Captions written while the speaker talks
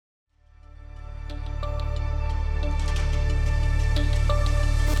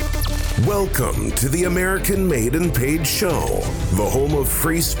Welcome to the American Made and Paid Show, the home of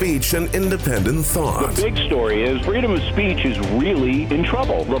free speech and independent thought. The big story is freedom of speech is really in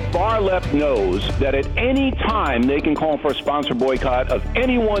trouble. The far left knows that at any time they can call for a sponsor boycott of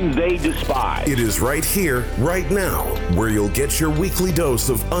anyone they despise. It is right here, right now, where you'll get your weekly dose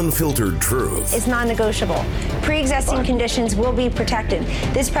of unfiltered truth. It's non-negotiable. Pre-existing conditions will be protected.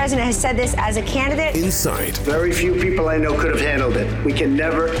 This president has said this as a candidate. Insight. Very few people I know could have handled it. We can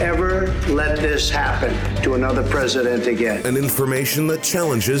never, ever let this happen to another president again. And information that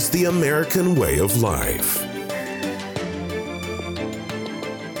challenges the American way of life.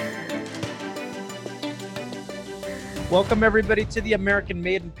 Welcome, everybody, to the American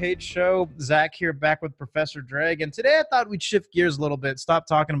Made and Paid Show. Zach here, back with Professor Dreg. And today I thought we'd shift gears a little bit, stop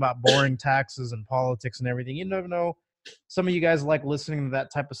talking about boring taxes and politics and everything. You never know. Some of you guys like listening to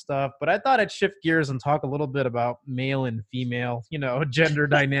that type of stuff, but I thought I'd shift gears and talk a little bit about male and female, gender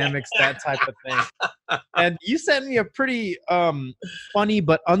dynamics, that type of thing. And you sent me a pretty funny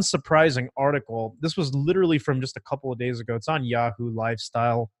but unsurprising article. This was literally from just a couple of days ago. It's on Yahoo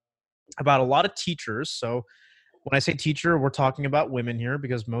Lifestyle about a lot of teachers. So when I say teacher, we're talking about women here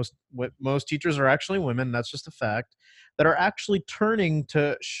because most teachers are actually women. That's just a fact. That are actually turning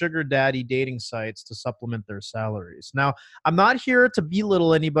to sugar daddy dating sites to supplement their salaries. Now, I'm not here to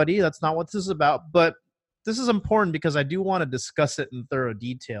belittle anybody. That's not what this is about. But this is important because I do want to discuss it in thorough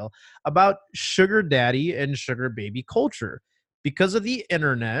detail about sugar daddy and sugar baby culture. Because of the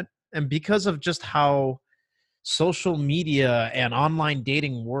internet and because of just how social media and online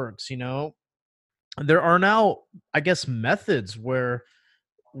dating works, there are now, I guess, methods where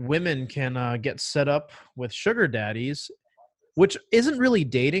women can get set up with sugar daddies, which isn't really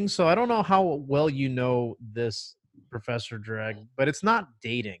dating. So I don't know how well you know this, Professor Dreg, but it's not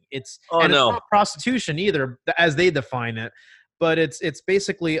dating. It's not prostitution either, as they define it. But it's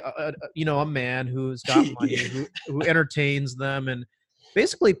basically a man who's got money who entertains them and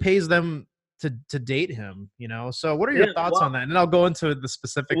basically pays them to date him. So what are your thoughts on that? And then I'll go into the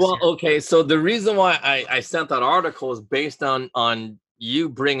specifics. Well, okay. So the reason why I sent that article is based on you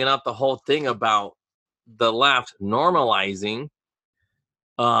bringing up the whole thing about the left normalizing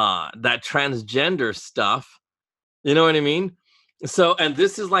that transgender stuff. You know what I mean? So, and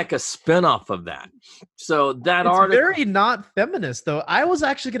this is like a spinoff of that. So that article, very not feminist, though. I was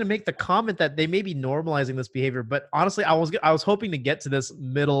actually going to make the comment that they may be normalizing this behavior, but honestly, I was hoping to get to this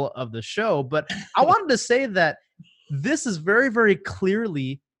middle of the show. But I wanted to say that this is very, very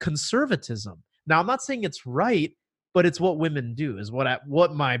clearly conservatism. Now, I'm not saying it's right, but it's what women do. Is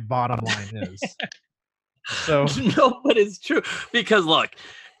what my bottom line is. So no, but it's true because look.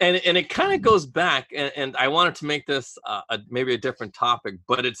 And it kind of goes back, and I wanted to make this maybe a different topic,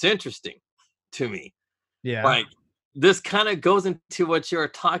 but it's interesting to me. Yeah. Like, this kind of goes into what you're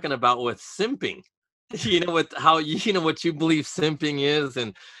talking about with simping. With how what you believe simping is,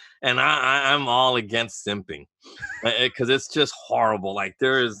 and I'm all against simping because it's just horrible. Like,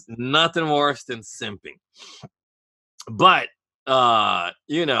 there is nothing worse than simping. But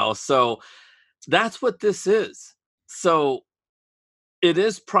so that's what this is. So it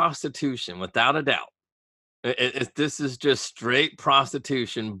is prostitution, without a doubt. This is just straight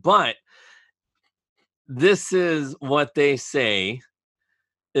prostitution, but this is what they say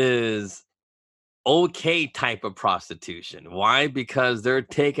is okay type of prostitution. Why? Because they're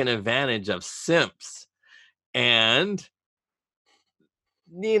taking advantage of simps. And,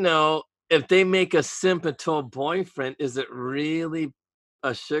 if they make a simp into a boyfriend, is it really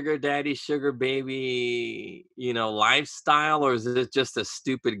a sugar daddy, sugar baby, lifestyle, or is it just a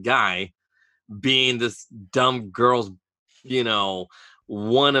stupid guy being this dumb girl's,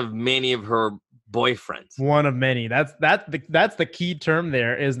 one of many of her boyfriends? One of many. That's the key term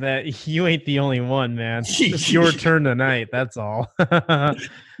there, is that you ain't the only one, man. It's your turn tonight. That's all.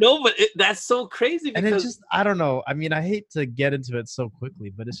 No, but that's so crazy. And it's just, I don't know. I mean, I hate to get into it so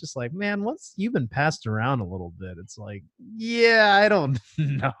quickly, but it's just like, man, once you've been passed around a little bit, it's like, yeah, I don't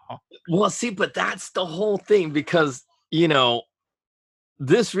know. Well, see, but that's the whole thing because,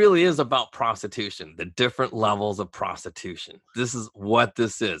 this really is about prostitution, the different levels of prostitution. This is what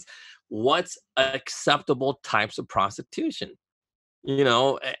this is. What's acceptable types of prostitution?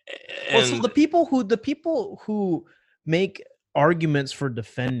 So the people who make arguments for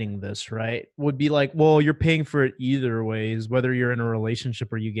defending this, right, would be like, well, you're paying for it either ways, whether you're in a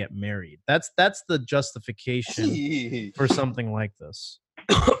relationship or you get married. That's the justification for something like this.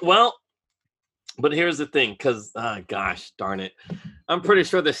 Well, but here's the thing, because gosh darn it, I'm pretty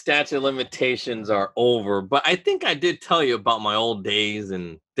sure the statute of limitations are over, but I think I did tell you about my old days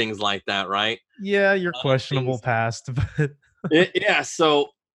and things like that, right? Yeah, your questionable past. But yeah, so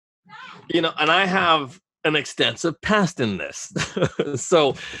And I have an extensive past in this.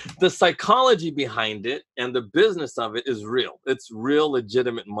 So the psychology behind it and the business of it is real. It's real,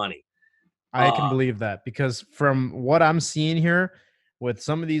 legitimate money. I can believe that, because from what I'm seeing here, with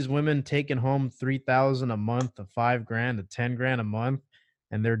some of these women taking home $3,000 a month, to $5,000 to $10,000 a month,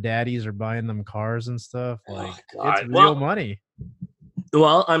 and their daddies are buying them cars and stuff, like it's real money.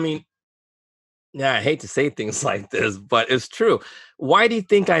 Well, I mean, yeah, I hate to say things like this, but it's true. Why do you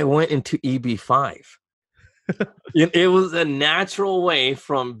think I went into EB5? It was a natural way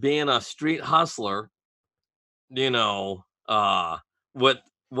from being a street hustler, with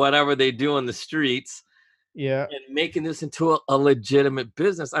whatever they do in the streets, and making this into a legitimate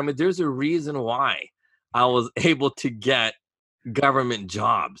business. I mean, there's a reason why I was able to get government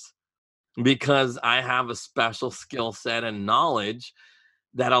jobs, because I have a special skill set and knowledge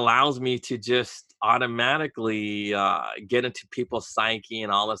that allows me to just automatically get into people's psyche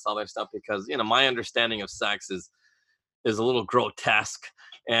and all this other stuff, because my understanding of sex is a little grotesque,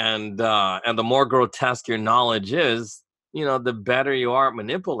 and the more grotesque your knowledge is, the better you are at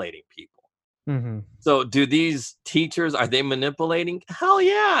manipulating people. Mm-hmm. So do these teachers, are they manipulating? Hell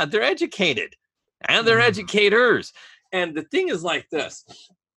yeah, they're educated and they're educators. And the thing is like this: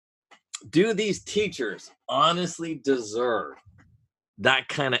 do these teachers honestly deserve that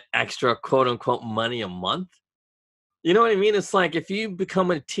kind of extra quote unquote money a month? You know what I mean? It's like, if you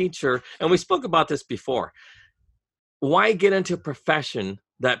become a teacher, and we spoke about this before, why get into a profession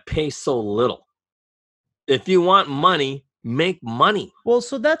that pays so little? If you want money, make money. Well,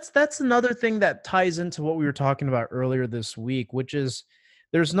 so that's another thing that ties into what we were talking about earlier this week, which is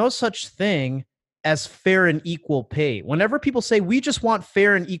there's no such thing as fair and equal pay. Whenever people say we just want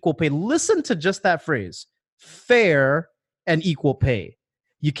fair and equal pay, listen to just that phrase: fair and equal pay.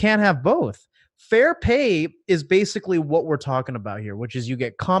 You can't have both. Fair pay is basically what we're talking about here, which is you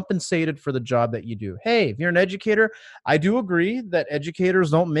get compensated for the job that you do. Hey, if you're an educator, I do agree that educators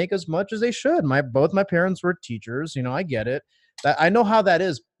don't make as much as they should. Both my parents were teachers. I get it. I know how that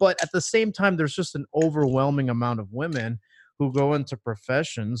is. But at the same time, there's just an overwhelming amount of women who go into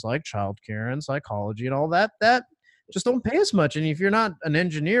professions like childcare and psychology and all that just don't pay as much. And if you're not an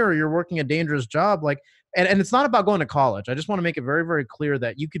engineer or you're working a dangerous job, and it's not about going to college. I just want to make it very, very clear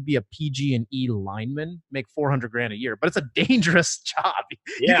that you could be a PG&E lineman, make $400,000 a year, but it's a dangerous job.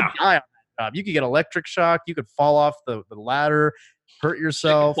 Yeah. You could die on that job. You could get electric shock. You could fall off the ladder, hurt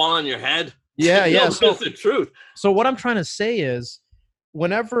yourself. Fall on your head. Yeah, yeah. So that's the truth. So what I'm trying to say is,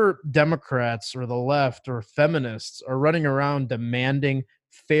 whenever Democrats or the left or feminists are running around demanding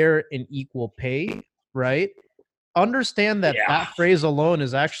fair and equal pay, right? Understand that that phrase alone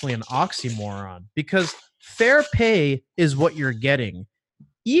is actually an oxymoron, because fair pay is what you're getting.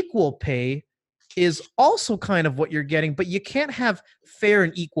 Equal pay is also kind of what you're getting, but you can't have fair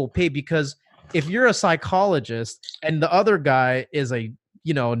and equal pay, because if you're a psychologist and the other guy is a,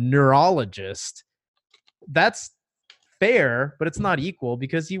 neurologist, that's fair, but it's not equal,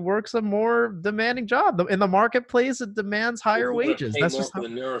 because he works a more demanding job. In the marketplace, it demands higher wages. That's just how... the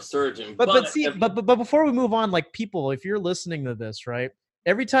neurosurgeon. But before we move on, people, if you're listening to this, right,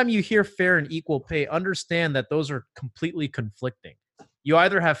 every time you hear fair and equal pay, understand that those are completely conflicting. You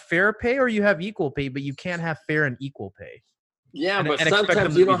either have fair pay or you have equal pay, but you can't have fair and equal pay. Yeah, but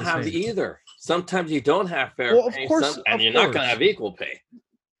sometimes you don't have either. Sometimes you don't have fair pay, and you're not going to have equal pay.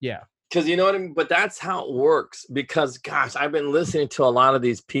 Yeah. Because you know what I mean? But that's how it works. Because, gosh, I've been listening to a lot of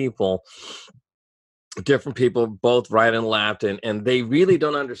these people, different people, both right and left, and they really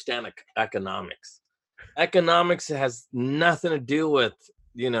don't understand economics. Economics has nothing to do with,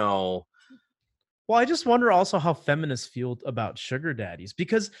 Well, I just wonder also how feminists feel about sugar daddies.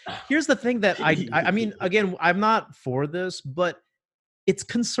 Because here's the thing that I mean, again, I'm not for this, but it's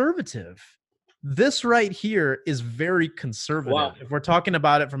conservative. This right here is very conservative. Wow. If we're talking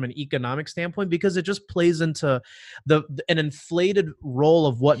about it from an economic standpoint, because it just plays into an inflated role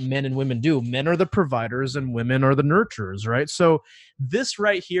of what men and women do. Men are the providers and women are the nurturers, right? So this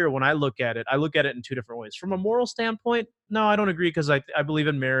right here, when I look at it in two different ways. From a moral standpoint, no, I don't agree, because I believe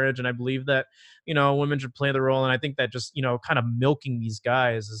in marriage, and I believe that, women should play the role. And I think that just, kind of milking these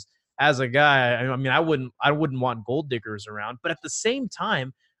guys is, as a guy, I mean, I wouldn't want gold diggers around, but at the same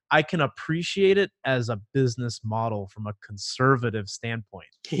time, I can appreciate it as a business model from a conservative standpoint.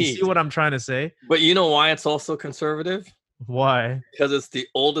 You see what I'm trying to say? But you know why it's also conservative? Why? Because it's the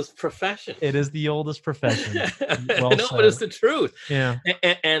oldest profession. It is the oldest profession. Well, no, but it's the truth. Yeah.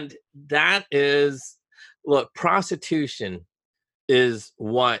 And that is, look, prostitution is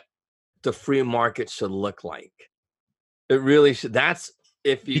what the free market should look like. It really should. That's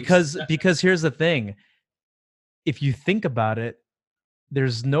if you because here's the thing. If you think about it,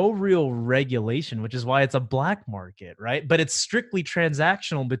 there's no real regulation, which is why it's a black market, right? But it's strictly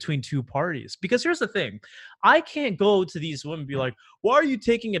transactional between two parties. Because here's the thing. I can't go to these women and be like, why are you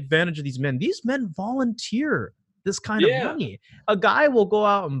taking advantage of these men? These men volunteer this kind of money. A guy will go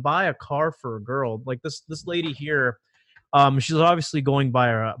out and buy a car for a girl. Like this lady here, she's obviously going by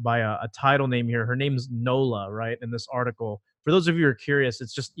a title name here. Her name's Nola, right? In this article. For those of you who are curious,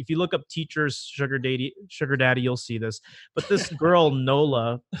 it's just if you look up teachers, sugar daddy, you'll see this. But this girl,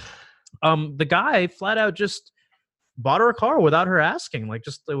 Nola, the guy flat out just bought her a car without her asking. Like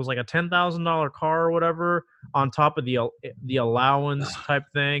it was like a $10,000 car or whatever on top of the allowance type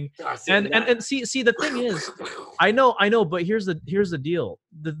thing. And see the thing is, I know, but here's the deal.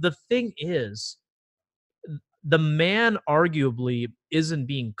 The thing is, the man arguably isn't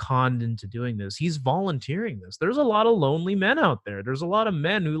being conned into doing this. He's volunteering this. There's a lot of lonely men out there. There's a lot of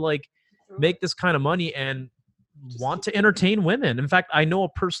men who like make this kind of money and want to entertain women. In fact, I know a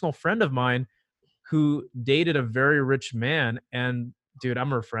personal friend of mine who dated a very rich man, and dude, I'm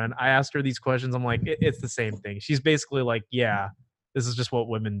her friend. I asked her these questions. I'm like, it's the same thing. She's basically like, yeah, this is just what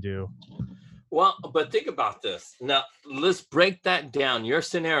women do. Well, but think about this. Now, let's break that down, your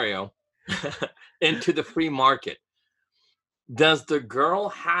scenario, into the free market. Does the girl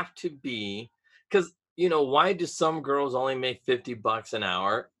have to be, because why do some girls only make $50 an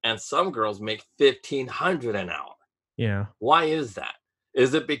hour and some girls make $1,500 an hour? Yeah. Why is that?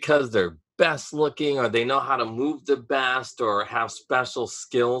 Is it because they're best looking, or they know how to move the best, or have special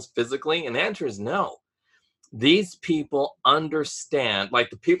skills physically? And the answer is no. These people understand, like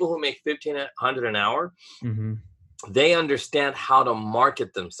the people who make $1,500 an hour, they understand how to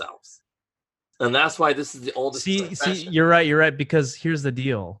market themselves. And that's why this is the oldest profession. See, you're right. Because here's the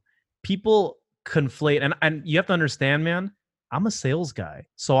deal. People conflate, and you have to understand, man, I'm a sales guy.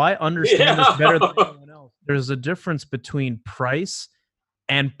 So I understand this better than anyone else. There's a difference between price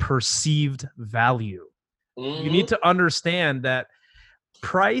and perceived value. You need to understand that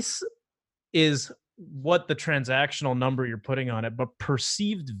price is what the transactional number you're putting on it, but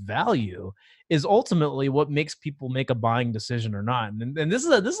perceived value is ultimately what makes people make a buying decision or not. And this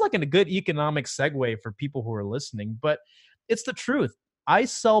is like a good economic segue for people who are listening, but it's the truth. I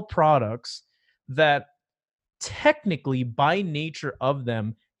sell products that technically by nature of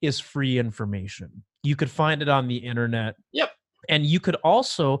them is free information. You could find it on the internet. Yep. And you could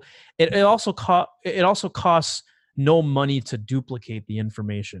also, it also costs no money to duplicate the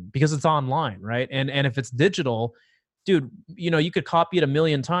information because it's online, right? And if it's digital, dude, you could copy it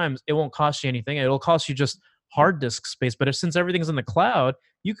 1,000,000 times. It won't cost you anything. It'll cost you just hard disk space. But since everything's in the cloud,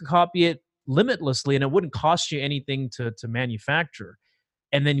 you could copy it limitlessly and it wouldn't cost you anything to manufacture.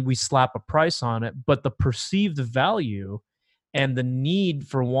 And then we slap a price on it. But the perceived value and the need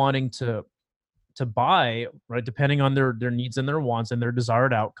for wanting to buy, right, depending on their needs and their wants and their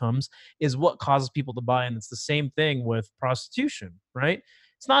desired outcomes, is what causes people to buy. And it's the same thing with prostitution, right?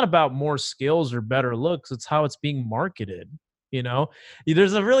 It's not about more skills or better looks. It's how it's being marketed.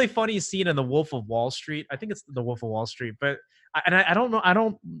 There's a really funny scene in The Wolf of Wall Street. I think it's The Wolf of Wall Street, but I don't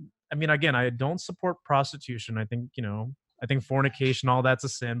know. Again, I don't support prostitution. I think fornication, all that's a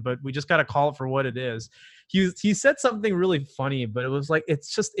sin, but we just got to call it for what it is. He said something really funny, but it was like, it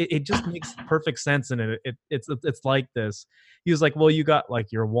just makes perfect sense. And it's like this. He was like, well, you got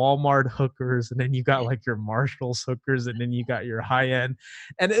like your Walmart hookers, and then you got like your Marshalls hookers, and then you got your high end.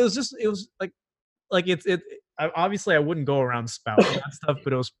 And it was obviously I wouldn't go around spouting that stuff,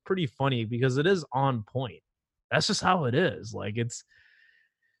 but it was pretty funny because it is on point. That's just how it is. Like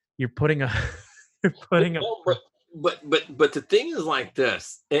you're putting a. But the thing is like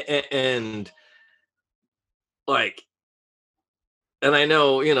this, and I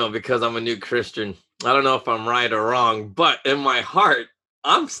know, because I'm a new Christian, I don't know if I'm right or wrong, but in my heart,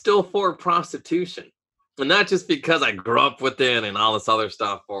 I'm still for prostitution. And not just because I grew up with it and all this other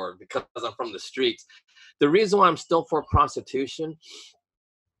stuff, or because I'm from the streets. The reason why I'm still for prostitution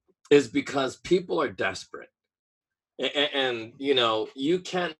is because people are desperate. And you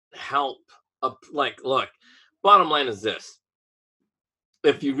can't help, look, bottom line is this.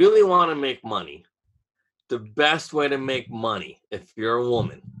 If you really want to make money, the best way to make money, if you're a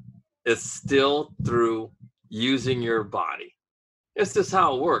woman, is still through using your body. It's just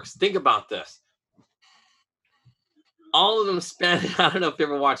how it works. Think about this. All of them Spanish. I don't know if you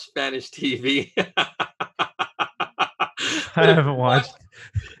ever watched Spanish TV. I haven't watched.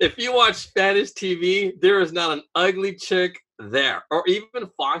 If you watch Spanish TV, there is not an ugly chick there, or even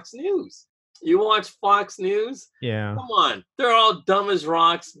Fox News. You watch Fox News? Yeah. Come on. They're all dumb as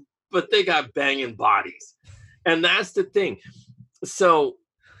rocks, but they got banging bodies. And that's the thing. So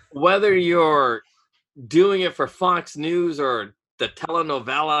whether you're doing it for Fox News or the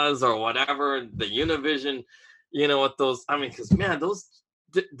telenovelas or whatever, the Univision, with those. I mean, because man,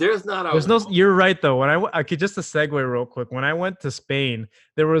 there's no. You're right though. When I could just a segue real quick. When I went to Spain,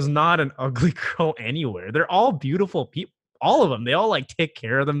 there was not an ugly girl anywhere. They're all beautiful people. All of them. They all like take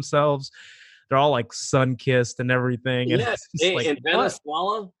care of themselves. They're all like sun-kissed and everything. And yes, in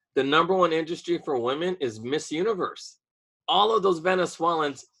Venezuela, the number one industry for women is Miss Universe. All of those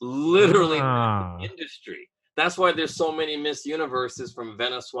Venezuelans literally industry. That's why there's so many Miss Universes from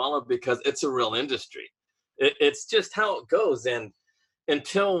Venezuela, because it's a real industry. It's just how it goes. And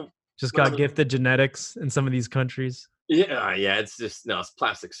until just got gifted genetics in some of these countries. Yeah, it's just it's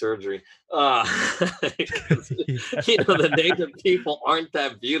plastic surgery. The native people aren't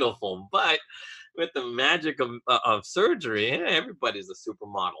that beautiful, but with the magic of surgery, everybody's a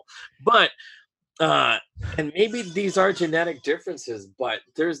supermodel. But and maybe these are genetic differences, but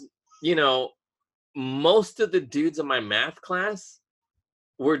there's most of the dudes in my math class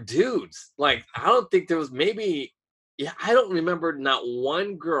were dudes. Like, I don't think there was I don't remember not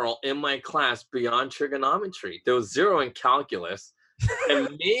one girl in my class beyond trigonometry. There was 0 in calculus and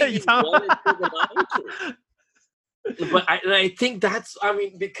maybe 1 in trigonometry. But I think that's,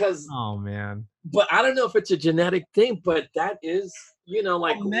 because... Oh, man. But I don't know if it's a genetic thing, but that is,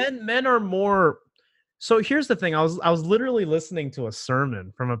 men are more... So here's the thing. I was literally listening to a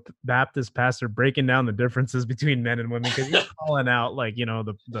sermon from a Baptist pastor breaking down the differences between men and women, because he's calling out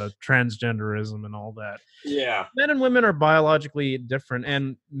the transgenderism and all that. Yeah. Men and women are biologically different,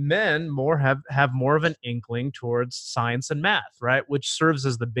 and men have more of an inkling towards science and math, right? Which serves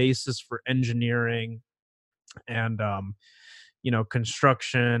as the basis for engineering and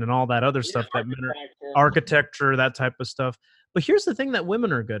construction and all that other stuff that men are, architecture, that type of stuff. But here's the thing that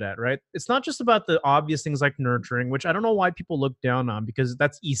women are good at, right? It's not just about the obvious things like nurturing, which I don't know why people look down on, because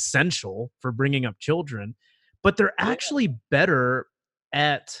that's essential for bringing up children. But they're actually better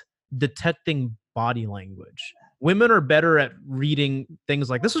at detecting body language. Women are better at reading things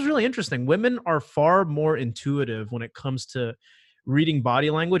like, this is really interesting. Women are far more intuitive when it comes to reading body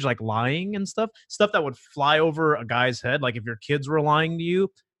language, like lying and stuff that would fly over a guy's head. Like if your kids were lying to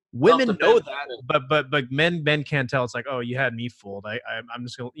you, women know that, but men can't tell. It's like, oh, you had me fooled. I'm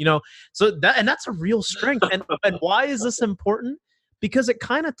just gonna, so that's a real strength. And why is this important? Because it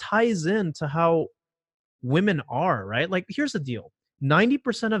kind of ties into how women are, right? Like, here's the deal: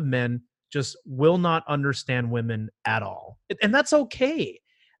 90% of men just will not understand women at all, and that's okay.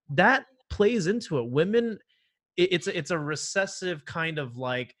 That plays into it. Women, it's a recessive kind of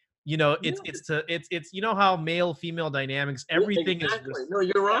like. It's how male female dynamics, everything is. No,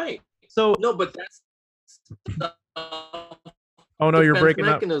 you're right. So no, but that's oh no, you're breaking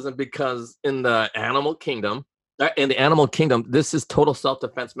mechanism up. Because in the animal kingdom, this is total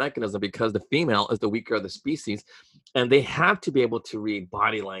self-defense mechanism, because the female is the weaker of the species, and they have to be able to read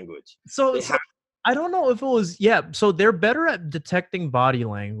body language. I don't know if it was, so they're better at detecting body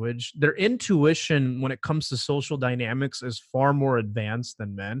language. Their intuition when it comes to social dynamics is far more advanced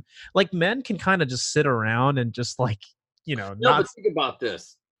than men. Like, men can kind of just sit around and just but think about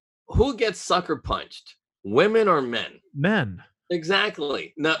this. Who gets sucker punched? Women or men? Men.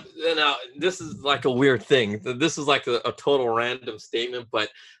 Exactly. Now, this is like a weird thing. This is like a total random statement, but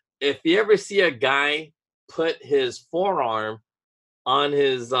if you ever see a guy put his forearm on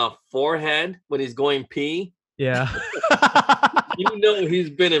his forehead when he's going pee, he's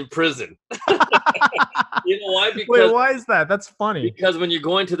been in prison. You know why? Because, wait, why is that? That's funny. Because when you're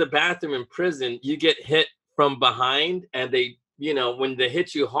going to the bathroom in prison, you get hit from behind, and they, when they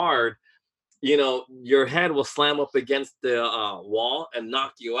hit you hard, your head will slam up against the wall and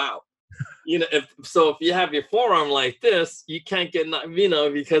knock you out. If you have your forearm like this, you can't get,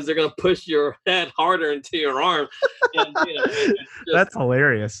 because they're gonna push your head harder into your arm. And, that's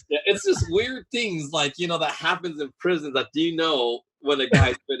hilarious. Yeah, it's just weird things like that happens in prison that when a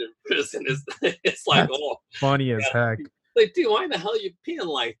guy's been in prison. It's like, that's funny as heck. Like, dude, why the hell are you peeing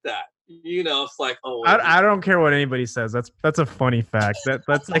like that? It's like, I don't care what anybody says. That's a funny fact.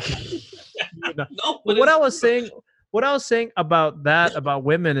 That's like, no. But what I was saying about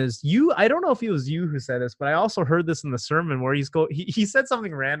women is I don't know if it was you who said this, but I also heard this in the sermon where he said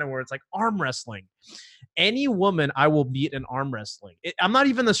something random where it's like arm wrestling. Any woman I will beat in arm wrestling. I'm not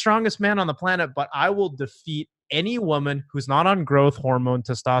even the strongest man on the planet, but I will defeat any woman who's not on growth hormone,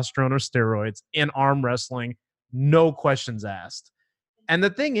 testosterone, or steroids in arm wrestling. No questions asked. And the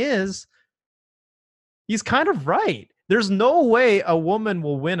thing is, he's kind of right. There's no way a woman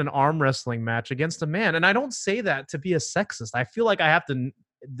will win an arm wrestling match against a man. And I don't say that to be a sexist. I feel like I have to.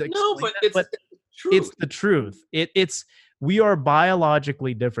 No, but it's the truth. We are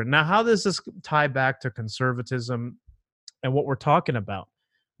biologically different. Now, how does this tie back to conservatism? and what we're talking about?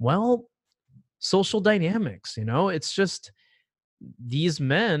 Well, social dynamics, it's just these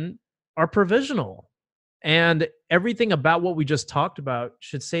men are provisional. And everything about what we just talked about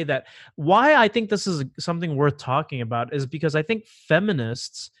should say that. Why I think this is something worth talking about is because I think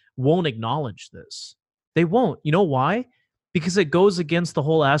feminists won't acknowledge this. They won't. You know why? Because it goes against the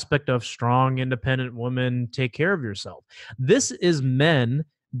whole aspect of strong, independent woman, take care of yourself. This is men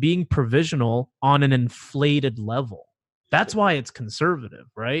being provisional on an inflated level. That's why it's conservative,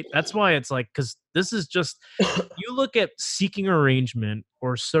 right? That's why it's like, because this is just, you look at seeking arrangement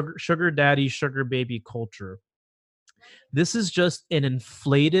or sugar daddy, sugar baby culture. This is just an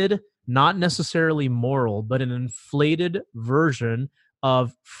inflated, not necessarily moral, but an inflated version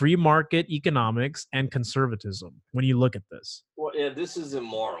of free market economics and conservatism when you look at this. Well, yeah, this is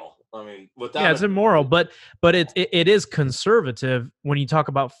immoral. I mean, Yeah, it's immoral, but it is conservative when you talk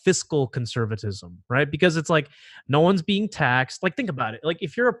about fiscal conservatism, right? Because it's like no one's being taxed. Like, think about it. Like,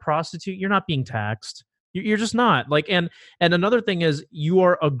 if you're a prostitute, you're not being taxed. You're just not. Like, and another thing is you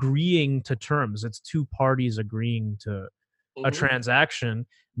are agreeing to terms. It's two parties agreeing to a transaction.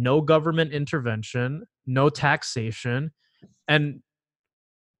 No government intervention, no taxation, and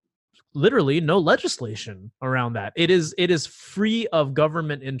literally no legislation around that. It is free of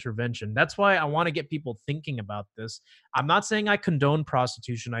government intervention. That's why I want to get people thinking about this. I'm not saying I condone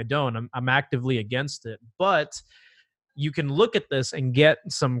prostitution. I don't. I'm actively against it. But you can look at this and get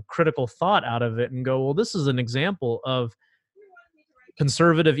some critical thought out of it and go, well, this is an example of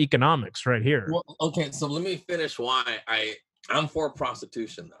conservative economics right here. Well, okay, so let me finish why I'm for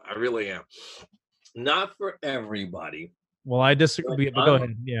prostitution, though. I really am. Not for everybody. Well, I disagree, but go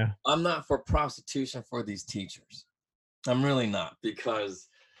ahead. Yeah. I'm not for prostitution for these teachers. I'm really not, because,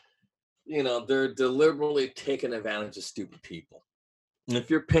 they're deliberately taking advantage of stupid people. And if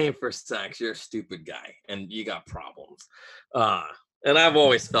you're paying for sex, you're a stupid guy and you got problems. And I've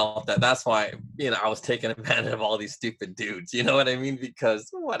always felt that. That's why, I was taking advantage of all these stupid dudes. You know what I mean? Because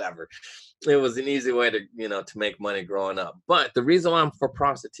whatever. It was an easy way to, to make money growing up. But the reason why I'm for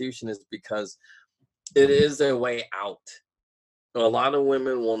prostitution is because it is a way out. A lot of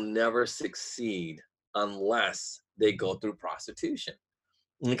women will never succeed unless they go through prostitution.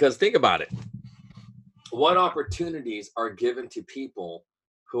 Because think about it. What opportunities are given to people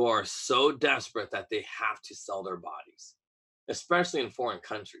who are so desperate that they have to sell their bodies, especially in foreign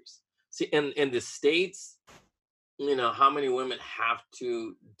countries? See, in the States, how many women have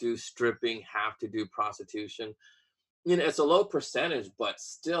to do stripping, have to do prostitution? It's a low percentage, but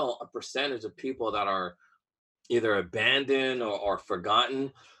still a percentage of people that are either abandoned or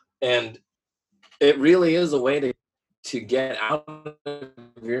forgotten. And it really is a way to get out of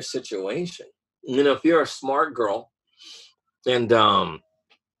your situation. If you're a smart girl and,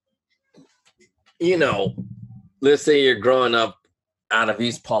 let's say you're growing up out of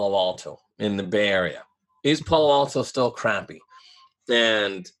East Palo Alto in the Bay Area. East Palo Alto is still crappy.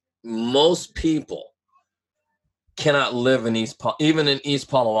 And most people cannot live in even in East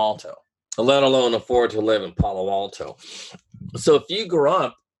Palo Alto, let alone afford to live in Palo Alto. So if you grew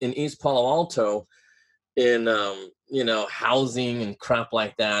up in East Palo Alto in, housing and crap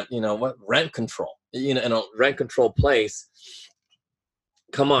like that, rent control, in a rent control place,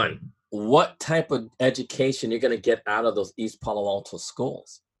 come on, what type of education you're going to get out of those East Palo Alto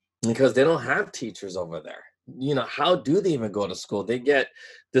schools? Because they don't have teachers over there. How do they even go to school? They get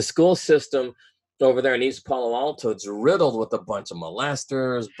the school system over there in East Palo Alto. It's riddled with a bunch of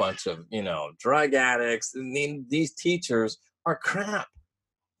molesters, bunch of, drug addicts. I mean, these teachers are crap.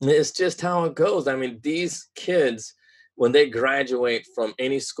 It's just how it goes. I mean, these kids, when they graduate from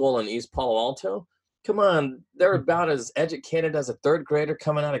any school in East Palo Alto, come on, they're about as educated as a third grader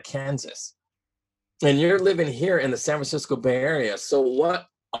coming out of Kansas. And you're living here in the San Francisco Bay Area. So what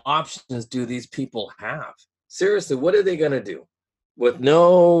options do these people have? Seriously, what are they going to do with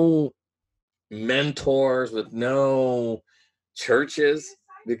no mentors, with no churches?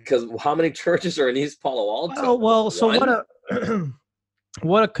 Because how many churches are in East Palo Alto? Well, so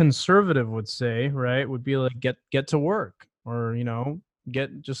what a conservative would say, right, would be like get to work, or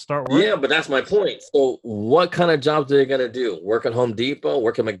just start working. Yeah, but that's my point. So what kind of jobs are they going to do? Work at Home Depot,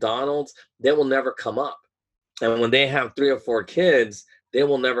 work at McDonald's? They will never come up. And when they have 3 or 4 kids, they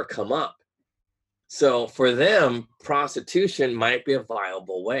will never come up. So for them, prostitution might be a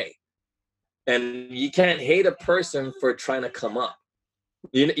viable way. And you can't hate a person for trying to come up.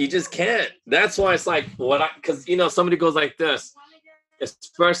 You just can't. That's why it's like, because somebody goes like this,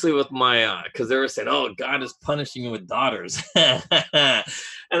 especially with my, because they were saying, oh, God is punishing you with daughters. And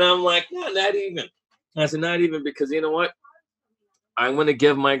I'm like, no, not even. I said, not even, because you know what? I'm going to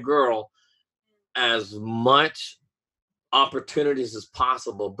give my girl as much opportunities as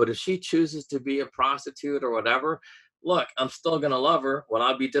possible. But if she chooses to be a prostitute or whatever, look, I'm still gonna love her. Will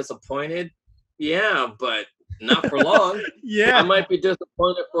I be disappointed? Yeah, but not for long. Yeah. I might be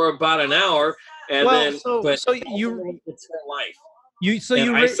disappointed for about an hour, and Well, then so but you it's her life.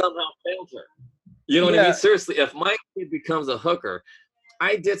 and I somehow failed her. You know what I mean? Seriously, if my kid becomes a hooker,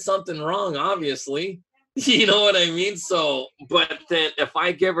 I did something wrong, obviously. You know what I mean? So, but then if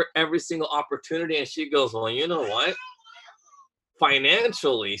I give her every single opportunity and she goes, well, you know what?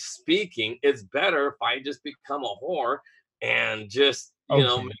 Financially speaking, it's better if I just become a whore and just, make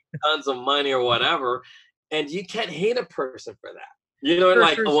tons of money or whatever. And you can't hate a person for that. You know,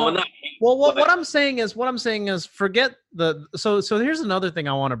 what I'm saying is forget so here's another thing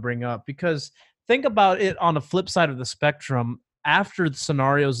I want to bring up, because think about it on the flip side of the spectrum. After the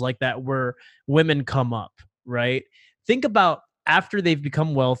scenarios like that where women come up, right? Think about after they've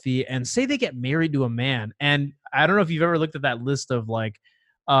become wealthy and say they get married to a man. And I don't know if you've ever looked at that list of like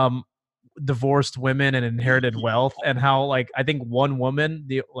divorced women and inherited wealth, and how like I think one woman,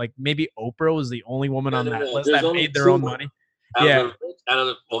 maybe Oprah was the only woman on that list that made their own money. The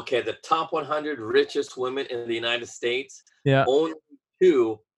top 100 richest women in the United States, only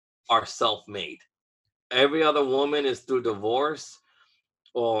 2 are self-made. Every other woman is through divorce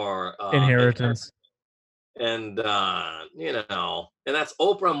or inheritance. And and that's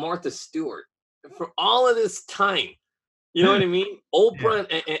Oprah and Martha Stewart. For all of this time, you know what I mean? Oprah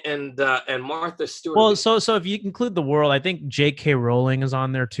and Martha Stewart. Well, so if you include the world, I think J.K. Rowling is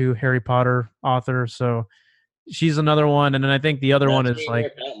on there too, Harry Potter author. So she's another one, and then I think the other one is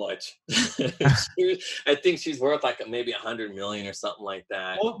like that much. I think she's worth like maybe 100 million or something like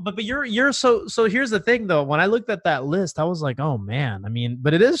that. Well, but you're so here's the thing though. When I looked at that list, I was like, oh man. I mean,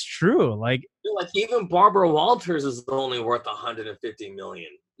 but it is true. Like even Barbara Walters is only worth 150 million.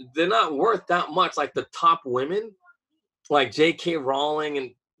 They're not worth that much. Like the top women, like J.K. Rowling,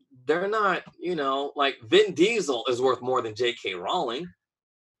 and they're not. Like Vin Diesel is worth more than J.K. Rowling.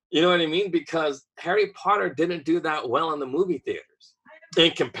 You know what I mean? Because Harry Potter didn't do that well in the movie theaters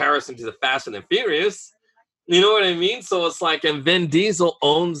in comparison to the Fast and the Furious. You know what I mean? So it's like, and Vin Diesel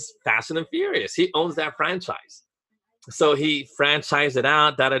owns Fast and the Furious. He owns that franchise. So he franchised it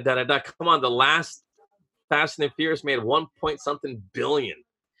out, Come on, the last Fast and the Furious made 1-point-something billion.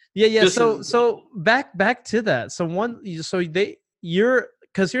 Yeah. So back to that.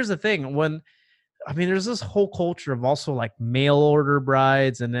 Because here's the thing. There's this whole culture of also like mail order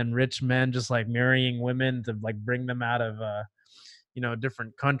brides, and then rich men just like marrying women to like bring them out of,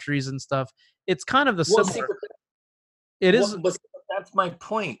 different countries and stuff. It's kind of the similar. But that's my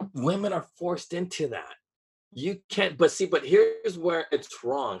point. Women are forced into that. You can't. But here's where it's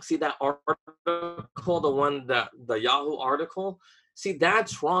wrong. See that article, the Yahoo article. See,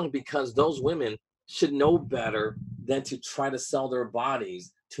 that's wrong because those women should know better than to try to sell their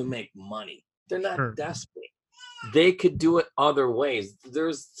bodies to make money. They're not desperate. They could do it other ways.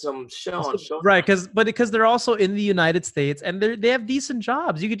 There's some show, right? Because they're also in the United States and they have decent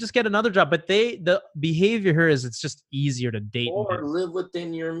jobs. You could just get another job, but the behavior here is it's just easier to date or live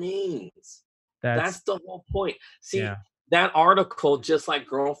within your means. That's the whole point. See, that article, just like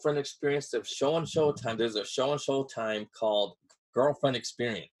Girlfriend Experience of Show on Showtime. There's a show on Showtime called Girlfriend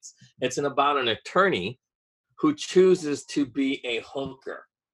Experience. It's about an attorney who chooses to be a hooker.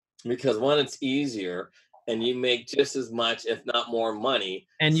 Because one, it's easier, and you make just as much, if not more, money,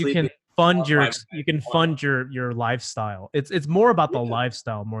 and you can fund your lifestyle. It's more about the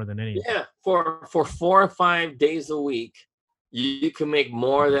lifestyle more than anything. Yeah, for 4 or 5 days a week, you can make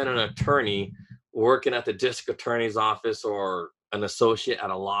more than an attorney working at the district attorney's office or an associate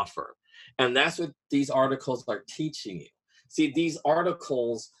at a law firm, and that's what these articles are teaching you. See, these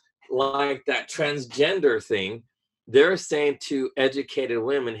articles like that transgender thing. They're saying to educated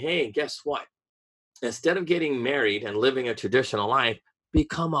women, hey, guess what? Instead of getting married and living a traditional life,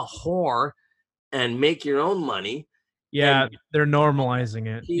 become a whore and make your own money. Yeah, they're normalizing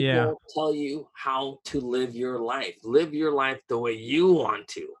it. People tell you how to live your life. Live your life the way you want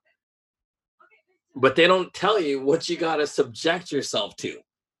to. But they don't tell you what you got to subject yourself to.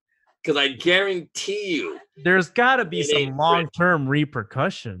 Because I guarantee you, there's got to be some long-term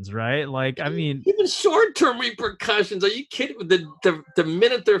repercussions, right? Like, I mean, even short-term repercussions. Are you kidding? The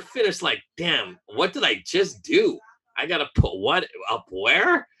minute they're finished, like, damn, what did I just do? I got to put what up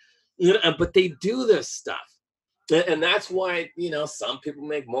where? But they do this stuff, and that's why some people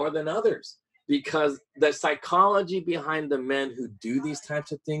make more than others, because the psychology behind the men who do these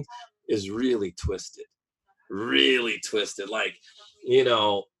types of things is really twisted. Like,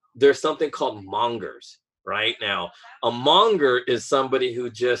 there's something called mongers right now. A monger is somebody who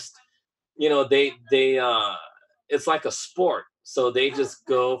just, it's like a sport. So they just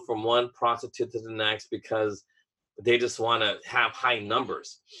go from one prostitute to the next because they just want to have high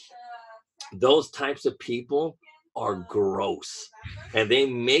numbers. Those types of people are gross, and they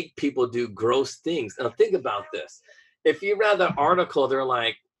make people do gross things. Now think about this. If you read the article, they're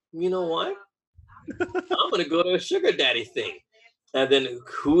like, you know what? I'm going to go to a sugar daddy thing. And then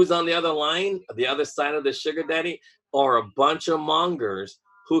who's on the other line, the other side of the sugar daddy, are a bunch of mongers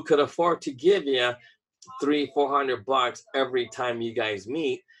who could afford to give you $300-400 every time you guys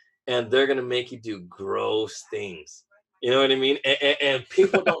meet, and they're going to make you do gross things. You know what I mean? And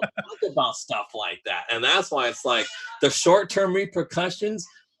people don't talk about stuff like that. And that's why it's like the short-term repercussions.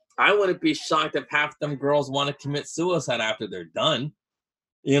 I wouldn't be shocked if half them girls want to commit suicide after they're done.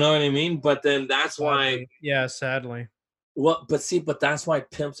 You know what I mean? But then that's why. Yeah, sadly. Well, but that's why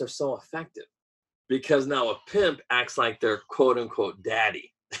pimps are so effective. Because now a pimp acts like they're quote unquote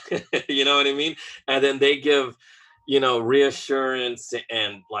daddy. You know what I mean? And then they give, reassurance,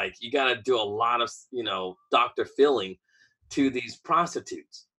 and like you got to do a lot of, Dr. Philling to these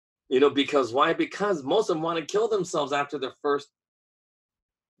prostitutes, because why? Because most of them want to kill themselves after their first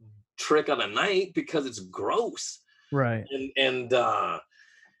trick of the night because it's gross. Right. And then,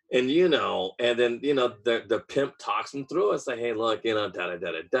 the pimp talks them through. It's like, hey, look,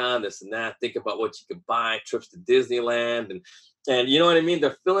 this and that. Think about what you could buy, trips to Disneyland. And you know what I mean?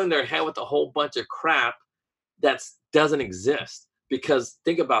 They're filling their head with a whole bunch of crap that doesn't exist. Because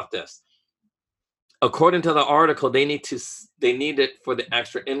think about this. According to the article, they need it for the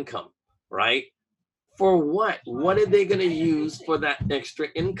extra income, right? For what? What are they going to use for that extra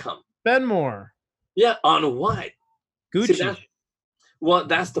income? Spend more. Yeah, on what? Gucci. See,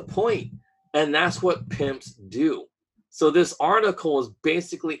 that's the point. And that's what pimps do. So this article is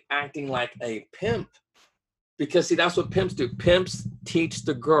basically acting like a pimp. Because, see, that's what pimps do. Pimps teach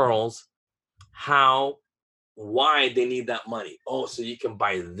the girls why they need that money. Oh, so you can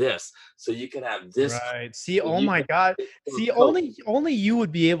buy this. So you can have this. Right. See, oh my God. See, only you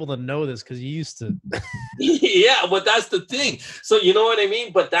would be able to know this because you used to. Yeah, but that's the thing. So you know what I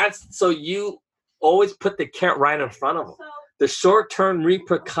mean? But so you always put the carrot right in front of them. The short-term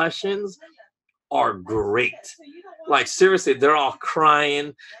repercussions are great. Like, seriously, they're all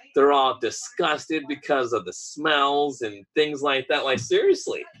crying. They're all disgusted because of the smells and things like that. Like,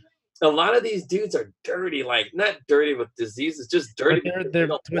 seriously. A lot of these dudes are dirty, like not dirty with diseases, just dirty. They're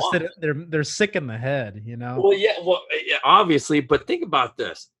twisted. They're sick in the head, Well, yeah, obviously, but think about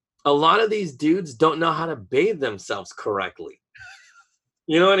this. A lot of these dudes don't know how to bathe themselves correctly.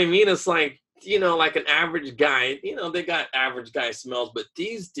 You know what I mean? It's like, like an average guy, they got average guy smells, but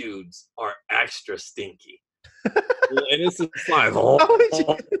these dudes are extra stinky. And it's just like,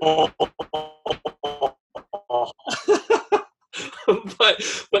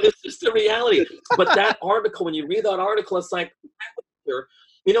 but it's just the reality. But that article, when you read that article, it's like,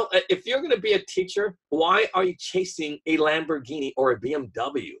 if you're going to be a teacher, why are you chasing a Lamborghini or a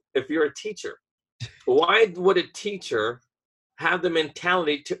BMW? If you're a teacher, why would a teacher have the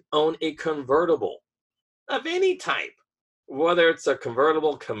mentality to own a convertible of any type, whether it's a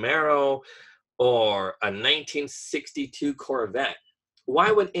convertible Camaro or a 1962 Corvette?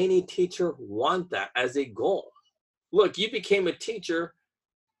 Why would any teacher want that as a goal? Look, you became a teacher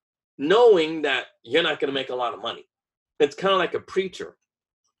knowing that you're not going to make a lot of money. It's kind of like a preacher.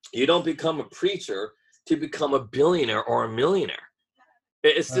 You don't become a preacher to become a billionaire or a millionaire.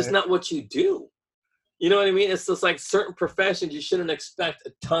 It's just not what you do. You know what I mean? It's just like certain professions, you shouldn't expect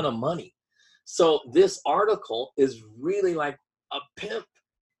a ton of money. So this article is really like a pimp.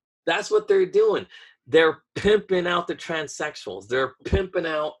 That's what they're doing. They're pimping out the transsexuals. They're pimping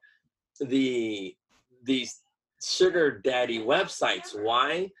out these sugar daddy websites.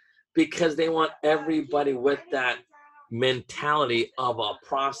 Why? Because they want everybody with that mentality of a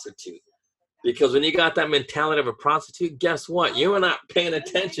prostitute. Because when you got that mentality of a prostitute, guess what? You are not paying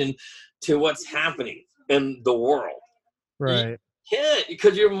attention to what's happening in the world. Right. You can't,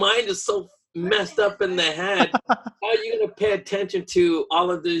 because your mind is so messed up in the head. How are you going to pay attention to all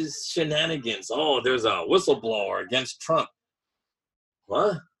of these shenanigans? Oh, there's a whistleblower against Trump.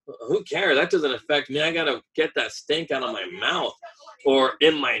 What? Who cares? That doesn't affect me. I got to get that stink out of my mouth or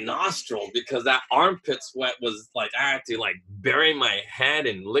in my nostril because that armpit sweat was like, I had to like bury my head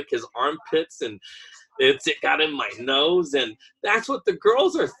and lick his armpits, and it got in my nose. And that's what the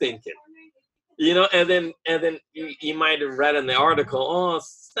girls are thinking, and then you might have read in the article, oh,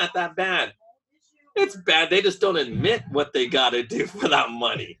 it's not that bad. It's bad. They just don't admit what they got to do for that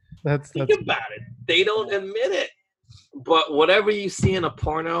money. Think about it. They don't admit it. But whatever you see in a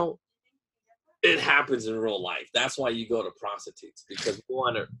porno, it happens in real life. That's why you go to prostitutes, because you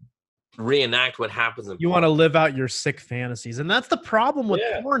want to reenact what happens in You want to live out your sick fantasies. And that's the problem with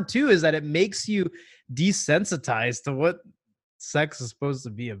porn too, is that it makes you desensitized to what sex is supposed to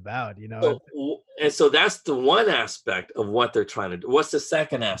be about, you know? So that's the one aspect of what they're trying to do. What's the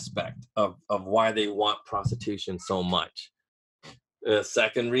second aspect of why they want prostitution so much? The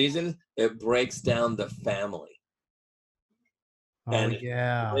second reason, it breaks down the family.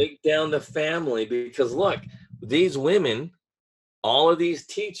 Break down the family, because look, these women, all of these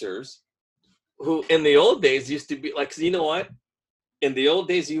teachers who in the old days used to be like, 'cause you know what? In the old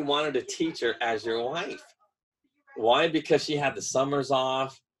days, you wanted a teacher as your wife. Why? Because she had the summers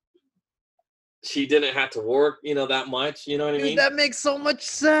off. She didn't have to work, you know, that much. You know what I mean? That makes so much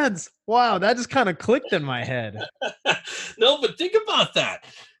sense. Wow, that just kind of clicked in my head. No, but think about that,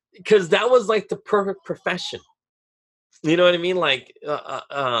 because that was like the perfect profession. You know what I mean? Like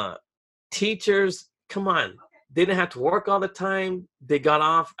teachers, come on, they didn't have to work all the time. They got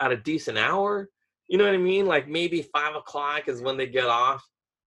off at a decent hour. You know what I mean? Like maybe 5 o'clock is when they get off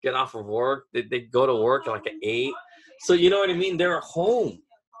of work. They go to work like at 8. So you know what I mean? They're home.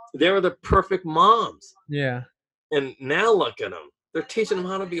 They were the perfect moms. Yeah. And now look at them. They're teaching them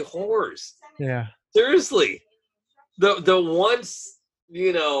how to be whores. Yeah. Seriously. The once,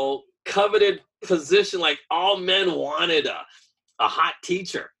 you know, coveted position, like all men wanted a hot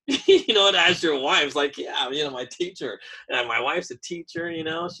teacher, you know, as your wife's like, yeah, you know, my teacher, and my wife's a teacher, you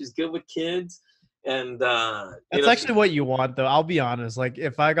know, she's good with kids. And that's actually what you want, though. I'll be honest. Like,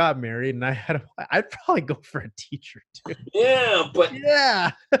 if I got married and I'd probably go for a teacher too. Yeah, but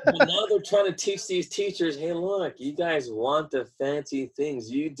but now they're trying to teach these teachers, hey, look, you guys want the fancy things.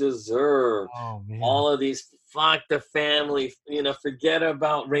 You deserve all of these. Fuck the family. You know, forget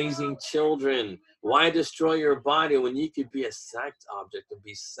about raising children. Why destroy your body when you could be a sex object and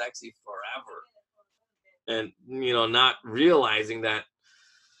be sexy forever? And, you know, not realizing that,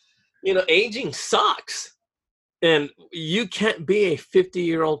 you know, aging sucks, and you can't be a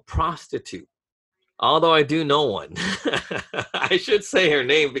 50-year-old prostitute. Although I do know one. I should say her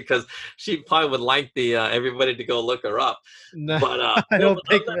name because she probably would like the everybody to go look her up. No, but I don't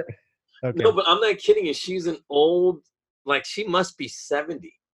think that. Okay. No, but I'm not kidding you. She's an old, like she must be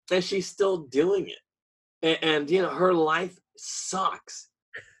 70, and she's still doing it. And you know, her life sucks,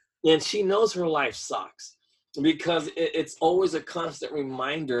 and she knows her life sucks. Because it's always a constant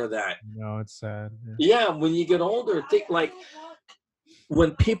reminder that it's sad. Yeah, when you get older, think like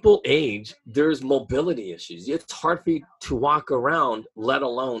when people age, there's mobility issues. It's hard for you to walk around, let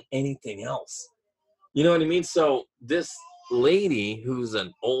alone anything else. You know what I mean? So this lady who's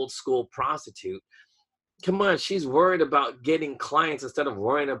an old school prostitute, come on, she's worried about getting clients instead of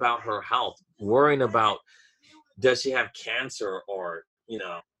worrying about her health, worrying about does she have cancer, or, you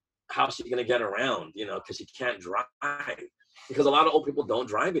know, how's she going to get around, you know, because she can't drive, because a lot of old people don't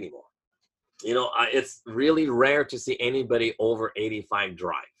drive anymore. You know, it's really rare to see anybody over 85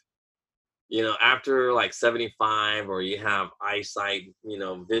 drive. You know, after like 75, or you have eyesight, you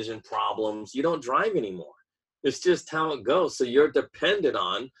know, vision problems, you don't drive anymore. It's just how it goes. So you're dependent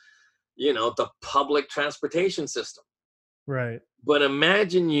on, you know, the public transportation system. Right. But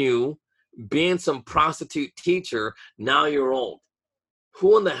imagine you being some prostitute teacher, now you're old.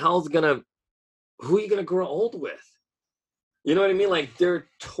 Who in the hell's who are you gonna grow old with? You know what I mean? Like, they're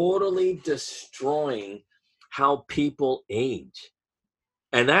totally destroying how people age.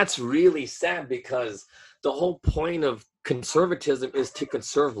 And that's really sad, because the whole point of conservatism is to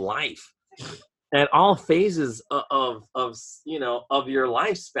conserve life at all phases of you know, of your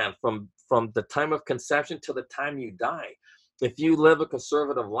lifespan, from the time of conception to the time you die. If you live a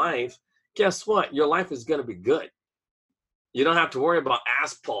conservative life, guess what? Your life is gonna be good. You don't have to worry about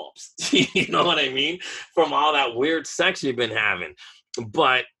ass pulps. You know what I mean? From all that weird sex you've been having.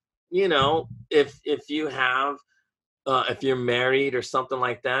 But, you know, if you have, if you're married or something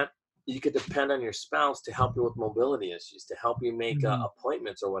like that, you could depend on your spouse to help you with mobility issues, to help you make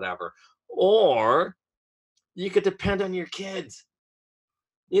appointments or whatever. Or you could depend on your kids.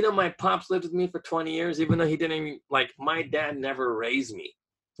 You know, my pops lived with me for 20 years, even though he didn't even, like, my dad never raised me.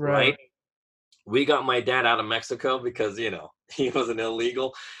 Right? We got my dad out of Mexico because, you know, he was an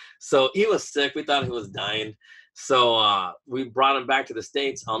illegal. So he was sick. We thought he was dying. So we brought him back to the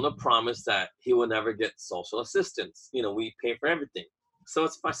States on the promise that he would never get social assistance. You know, we pay for everything. So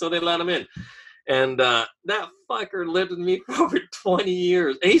it's fine. So they let him in. And that fucker lived with me for over 20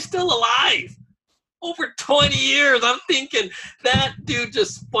 years. And he's still alive. Over 20 years. I'm thinking that dude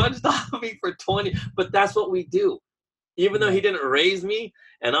just sponged off me for 20. But that's what we do. Even though he didn't raise me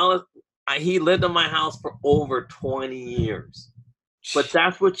and all, he lived in my house for over 20 years. But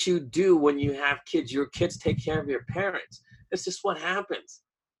that's what you do when you have kids. Your kids take care of your parents. It's just what happens.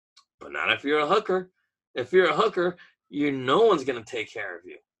 but not if you're a hooker. If you're a hooker, no one's going to take care of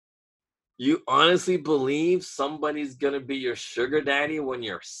you. You honestly believe somebody's going to be your sugar daddy when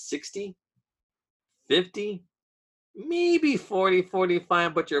you're 60, 50, maybe 40,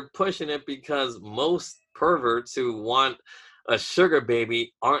 45, but you're pushing it because most perverts who want a sugar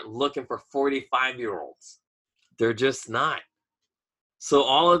baby aren't looking for 45-year-olds. They're just not. So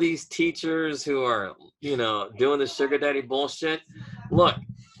all of these teachers who are, doing the sugar daddy bullshit, look,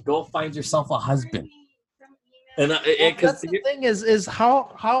 go find yourself a husband. And that's the thing is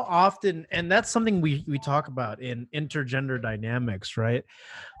how often, and that's something we talk about in intergender dynamics, right?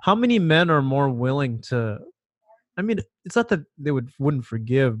 How many men are more willing to, I mean, it's not that they wouldn't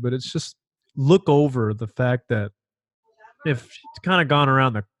forgive, but it's just look over the fact that if it's kind of gone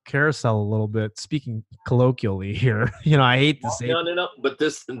around the carousel a little bit, speaking colloquially here, I hate to say no,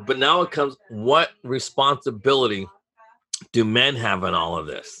 but now it comes, what responsibility do men have in all of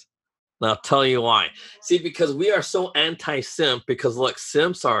this? And I'll tell you why. See, because we are so anti-simp, because look,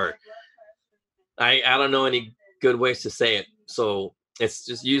 simps are, I don't know any good ways to say it, so it's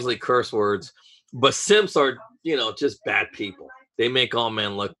just usually curse words, but simps are, just bad people. They make all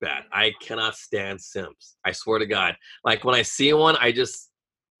men look bad. I cannot stand simps. I swear to God. Like when I see one, I just,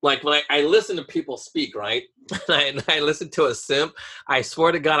 like when I listen to people speak, right? and I listen to a simp, I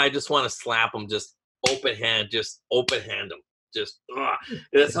swear to God, I just want to slap them, just open hand them. Just,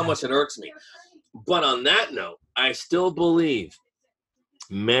 that's how much it irks me. But on that note, I still believe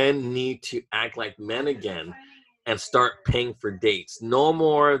men need to act like men again and start paying for dates. No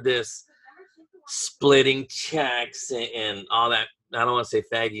more of this splitting checks and all that. I don't want to say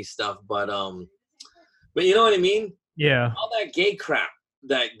faggy stuff, but you know what I mean? Yeah. All that gay crap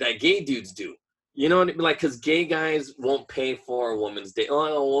that gay dudes do. You know what I mean? Like, because gay guys won't pay for a woman's date.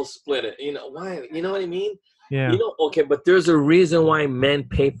 Oh, we'll split it. Why? You know what I mean? Yeah. Okay, but there's a reason why men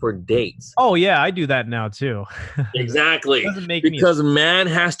pay for dates. Oh yeah, I do that now too. Exactly. Because man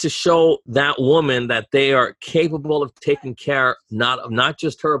has to show that woman that they are capable of taking care not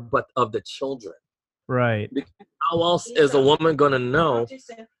just her, but of the children. Right. Because how else is a woman going to know?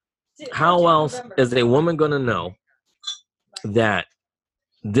 How else is a woman going to know that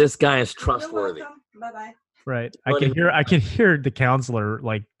this guy is trustworthy? Bye-bye. Right. I can hear the counselor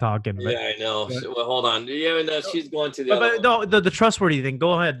like talking. But, yeah, I know. Well, hold on. Yeah, no, she's going to the other one. No, the trustworthy thing.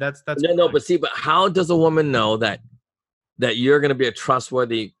 Go ahead. That's no. But how does a woman know that you're going to be a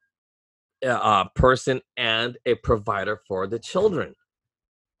trustworthy person and a provider for the children?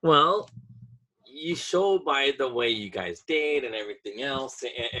 Well, you show by the way you guys date and everything else.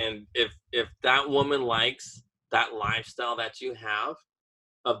 And if that woman likes that lifestyle that you have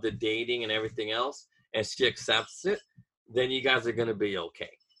of the dating and everything else, and she accepts it, then you guys are going to be okay.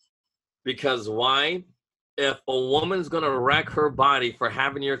 Because why? If a woman's going to wreck her body for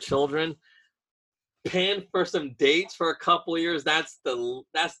having your children, paying for some dates for a couple of years, that's the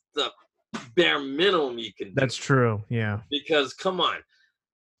bare minimum you can do. That's true, yeah. Because, come on.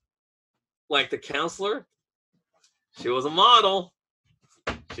 Like the counselor, she was a model.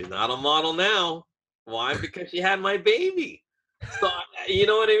 She's not a model now. Why? Because she had my baby. So, you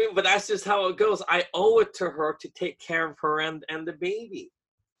know what I mean? But that's just how it goes. I owe it to her to take care of her and the baby.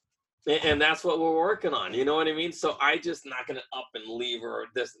 And that's what we're working on. You know what I mean? So I just not going to up and leave her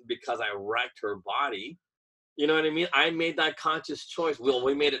this because I wrecked her body. You know what I mean? I made that conscious choice.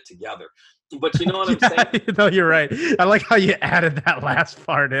 We made it together. But you know what I'm saying? No, you're right. I like how you added that last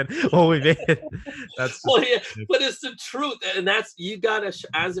part in. Oh, we made it. That's well, yeah, but it's the truth. And that's, you got to,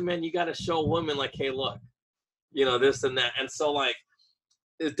 as a man, you got to show women like, hey, look, this and that. And so, like,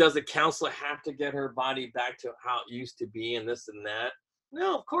 does the counselor have to get her body back to how it used to be and this and that?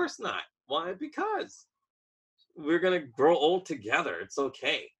 No, of course not. Why? Because we're going to grow old together. It's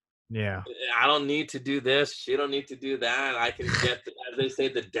okay. Yeah. I don't need to do this. She don't need to do that. I can get, as they say,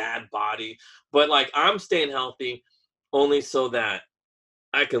 the dad body. But, like, I'm staying healthy only so that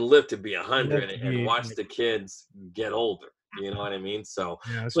I can live to be 100 and watch the kids get older. You know what I mean? So,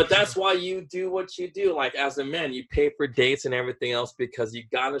 yeah, that's why you do what you do. Like, as a man, you pay for dates and everything else because you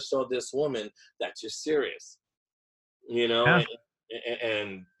got to show this woman that you're serious. Yeah.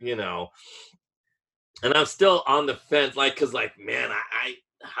 And and I'm still on the fence, like, because, like, man,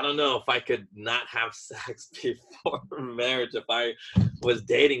 I don't know if I could not have sex before marriage if I was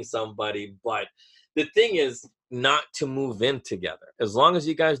dating somebody. But the thing is not to move in together. As long as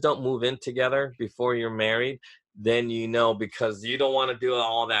you guys don't move in together before you're married, then because you don't want to do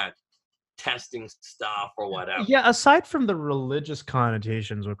all that testing stuff or whatever. Yeah, aside from the religious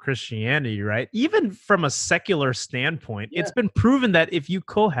connotations with Christianity, right? Even from a secular standpoint, it's been proven that if you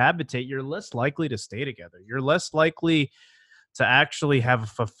cohabitate, you're less likely to stay together. You're less likely to actually have a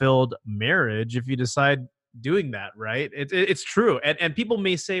fulfilled marriage if you decide doing that, right? It's true. And people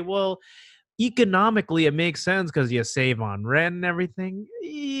may say, well, economically it makes sense because you save on rent and everything.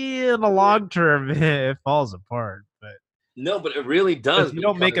 Yeah, in the long term, it falls apart. But No, but it really does. you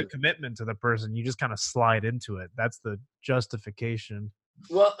don't make a because- commitment to the person, you just kind of slide into it. That's the justification.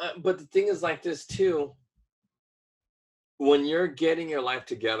 Well, but the thing is like this too. When you're getting your life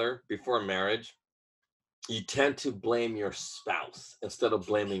together before marriage, you tend to blame your spouse instead of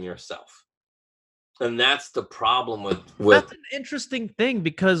blaming yourself. And that's the problem with That's an interesting thing,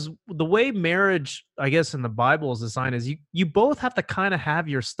 because the way marriage, I guess, in the Bible is designed is you both have to kind of have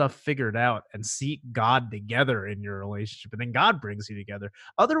your stuff figured out and seek God together in your relationship, and then God brings you together.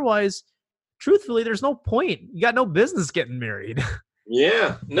 Otherwise, truthfully, there's no point. You got no business getting married.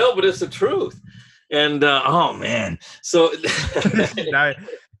 Yeah, no, but it's the truth. And oh man, so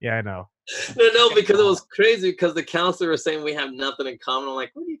Yeah, I know. no, because it was crazy because the counselor was saying we have nothing in common. I'm like,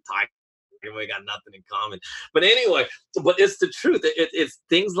 what are you talking? We got nothing in common. But anyway, but it's the truth. It's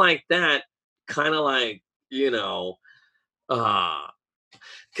things like that, kind of like, because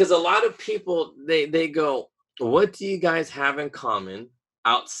a lot of people they go, what do you guys have in common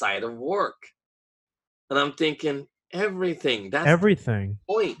outside of work? And I'm thinking everything. That's Everything.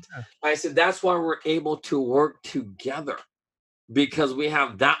 the point. Yeah. I said that's why we're able to work together, because we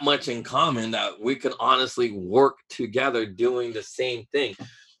have that much in common that we can honestly work together doing the same thing.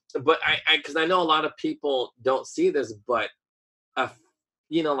 But because I know a lot of people don't see this, but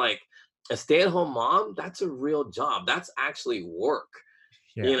like a stay-at-home mom, that's a real job. That's actually work.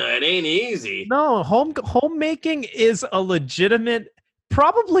 Yeah. It ain't easy. No, homemaking is a legitimate,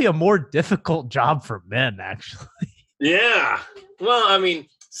 probably a more difficult job for men, actually. Yeah. Well, I mean,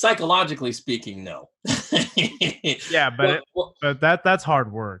 psychologically speaking, no. Yeah, but that's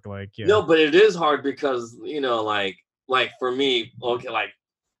hard work. Like, yeah. No, but it is hard because like for me, okay, like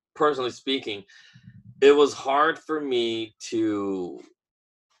personally speaking, it was hard for me to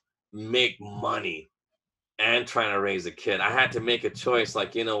make money and trying to raise a kid. I had to make a choice.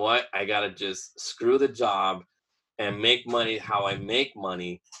 Like, you know what? I gotta just screw the job and make money how I make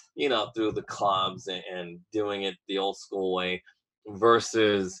money, through the clubs and doing it the old school way,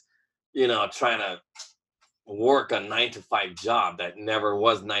 versus, trying to work a 9-to-5 job that never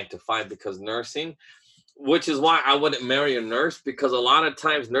was 9 to 5, because nursing, which is why I wouldn't marry a nurse, because a lot of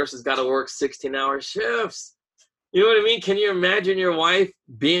times nurses got to work 16-hour shifts. You know what I mean? Can you imagine your wife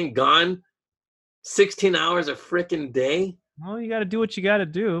being gone 16 hours a freaking day? Well, you got to do what you got to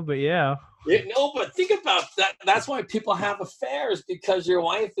do, but yeah. No, but think about that. That's why people have affairs, because your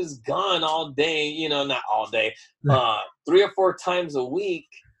wife is gone all day, not all day, 3 or 4 times a week,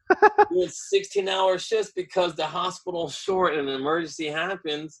 doing 16-hour shifts because the hospital's short and an emergency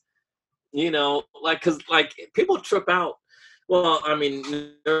happens, because people trip out. Well, I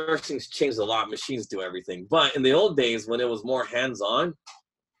mean, nursing's changed a lot. Machines do everything. But in the old days, when it was more hands-on,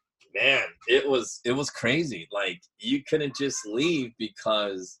 man, it was crazy. Like, you couldn't just leave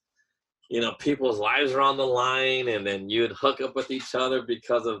because people's lives are on the line, and then you'd hook up with each other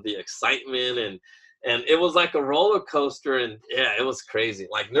because of the excitement, and it was like a roller coaster, and yeah, it was crazy.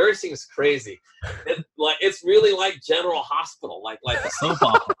 Like, nursing's crazy. It's really like General Hospital, like a soap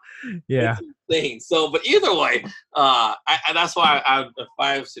opera. Yeah. It's insane. So, but either way, that's why if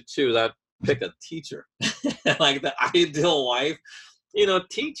I was to choose, I'd pick a teacher, like the ideal wife.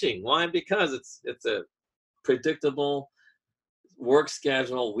 Teaching. Why? Because it's a predictable work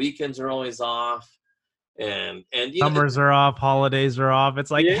schedule. Weekends are always off, and Summers are off, holidays are off. It's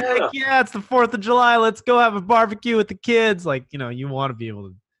like, Yeah. heck yeah, it's the 4th of July. Let's go have a barbecue with the kids. Like, you want to be able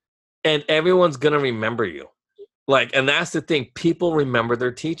to. and everyone's gonna remember you. And that's the thing. People remember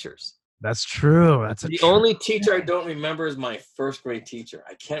their teachers. That's true. That's The only teacher I don't remember is my first grade teacher.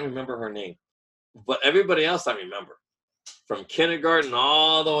 I can't remember her name, but everybody else I remember. From kindergarten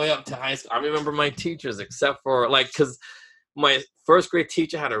all the way up to high school, I remember my teachers, except for because my first grade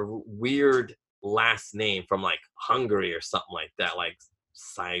teacher had a weird last name from Hungary or something like that, like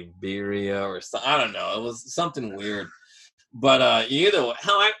Siberia or something. I don't know. It was something weird. But either way,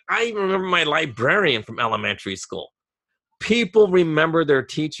 hell, I even remember my librarian from elementary school. People remember their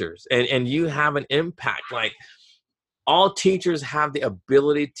teachers, and you have an impact. Like, all teachers have the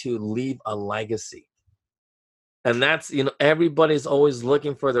ability to leave a legacy. And that's, everybody's always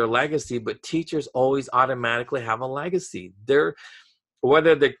looking for their legacy, but teachers always automatically have a legacy.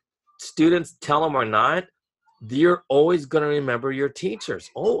 Whether the students tell them or not, you're always going to remember your teachers,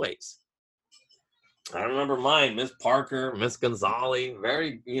 always. I remember mine, Miss Parker, Miss Gonzalez,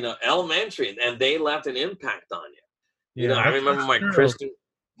 very, elementary, and they left an impact on you. I remember my Christian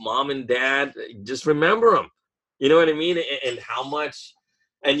mom and dad, just remember them. You know what I mean? And how much,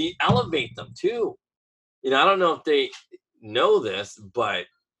 and you elevate them too. You know, I don't know if they know this, but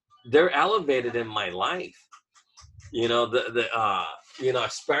they're elevated in my life. You know, you know,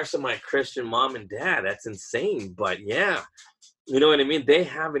 especially my Christian mom and dad. That's insane. But yeah, you know what I mean? They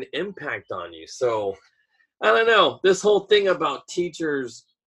have an impact on you. So I don't know, this whole thing about teachers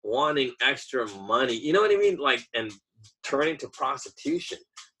wanting extra money, you know what I mean? Like, and turning to prostitution.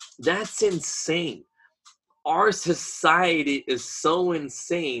 That's insane. Our society is so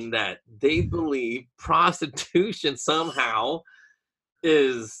insane that they believe prostitution somehow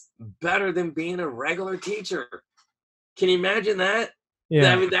is better than being a regular teacher. Can you imagine that?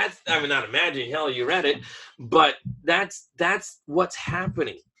 Yeah. I mean, not imagine, hell, you read it, but that's what's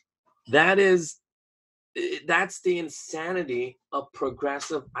happening. That's the insanity of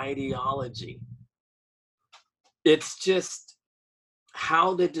progressive ideology. It's just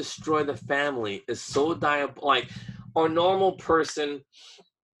how they destroy the family is so diabolical. Like, our normal person,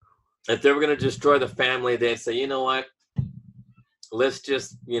 if they were going to destroy the family, they'd say, you know what, let's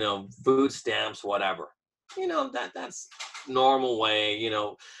just, you know, food stamps, whatever. You know, that's normal way, you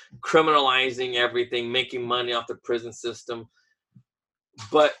know, criminalizing everything, making money off the prison system.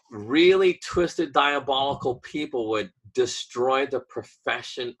 But really twisted, diabolical people would destroy the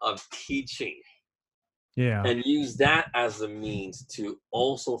profession of teaching. Yeah. And use that as a means to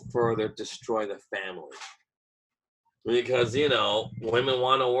also further destroy the family. Because, you know, women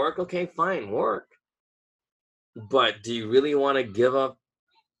want to work, okay, fine, work. But do you really want to give up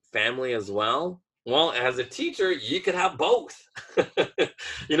family as well? Well, as a teacher, you could have both.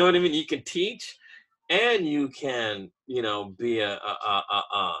 You know what I mean? You can teach and you can, you know, be a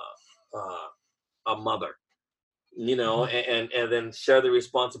mother, you know, and then share the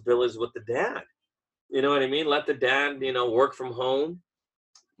responsibilities with the dad. You know what I mean? Let the dad, you know, work from home.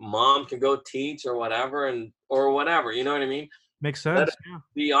 Mom can go teach or whatever, or whatever. You know what I mean? Makes sense. Let it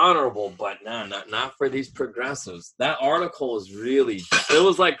be honorable, but no, not for these progressives. That article is really, it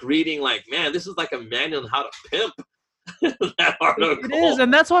was like reading, like, man, this is like a manual on how to pimp. That article. It is,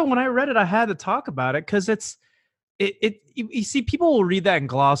 and that's why when I read it, I had to talk about it, because you see, people will read that and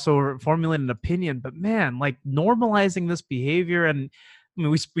gloss over, formulate an opinion, but man, like, normalizing this behavior, and I mean,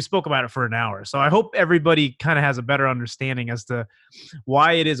 we spoke about it for an hour, so I hope everybody kind of has a better understanding as to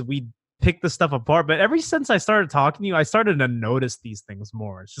why it is we pick this stuff apart. But ever since I started talking to you, I started to notice these things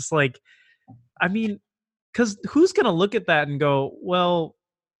more. It's just like, I mean, because who's going to look at that and go, well,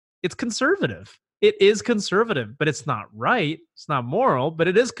 it's conservative. It is conservative, but it's not right. It's not moral, but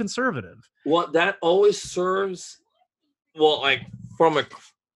it is conservative. Well, that always serves, well, like, from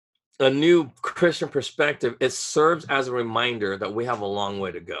a new Christian perspective, it serves as a reminder that we have a long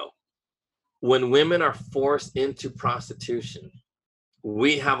way to go. When women are forced into prostitution,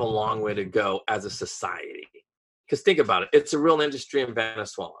 we have a long way to go as a society. Because think about it, it's a real industry in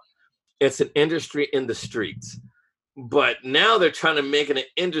Venezuela. It's an industry in the streets. But now they're trying to make it an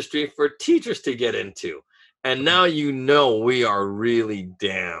industry for teachers to get into. And now, you know, we are really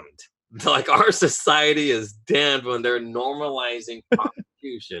damned. Like, our society is damned when they're normalizing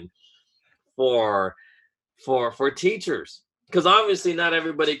prostitution for teachers. Because obviously not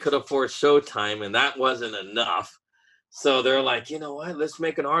everybody could afford Showtime, and that wasn't enough. So they're like, you know what, let's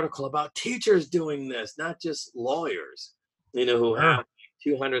make an article about teachers doing this, not just lawyers, you know, who have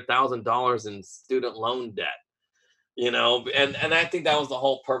 $200,000 in student loan debt, you know. And I think that was the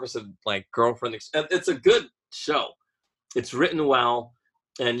whole purpose of, like, Girlfriend. It's a good show. It's written well,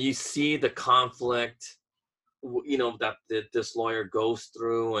 and you see the conflict, you know, that this lawyer goes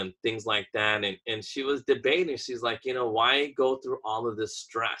through and things like that. And she was debating. She's like, you know, why go through all of this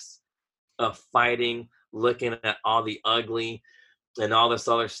stress of fighting, looking at all the ugly and all this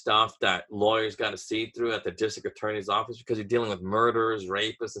other stuff that lawyers got to see through at the district attorney's office, because you're dealing with murderers,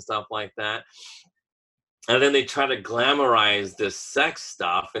 rapists, and stuff like that. And then they try to glamorize this sex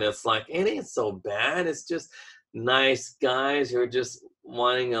stuff, and it's like, it ain't so bad. It's just nice guys who are just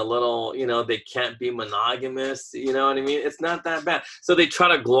wanting a little, you know, they can't be monogamous, you know what I mean? It's not that bad. So they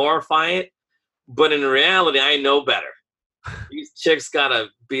try to glorify it, but in reality, I know better. These chicks gotta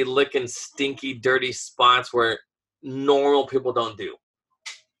be licking stinky, dirty spots where normal people don't do.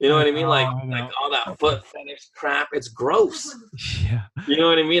 You know what I mean? Like all that foot fetish crap. It's gross. Yeah. You know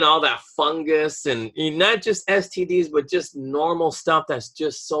what I mean? All that fungus, and not just STDs, but just normal stuff that's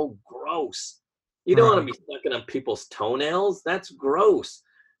just so gross. You don't want to be sucking on people's toenails. That's gross.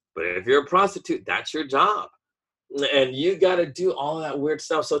 But if you're a prostitute, that's your job. And you got to do all of that weird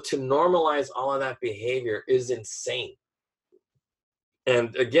stuff. So to normalize all of that behavior is insane.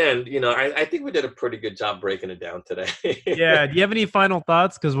 And again, I think we did a pretty good job breaking it down today. Yeah. Do you have any final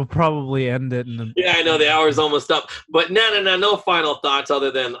thoughts? Because we'll probably end it. Yeah, I know the hour's almost up, but no final thoughts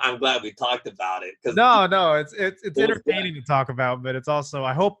other than I'm glad we talked about it. No, it's entertaining to talk about, but it's also,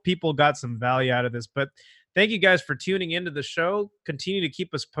 I hope people got some value out of this. But thank you guys for tuning into the show. Continue to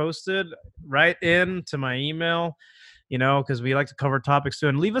keep us posted. Write in to my email, because we like to cover topics too.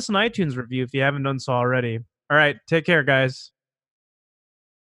 And leave us an iTunes review if you haven't done so already. All right. Take care, guys.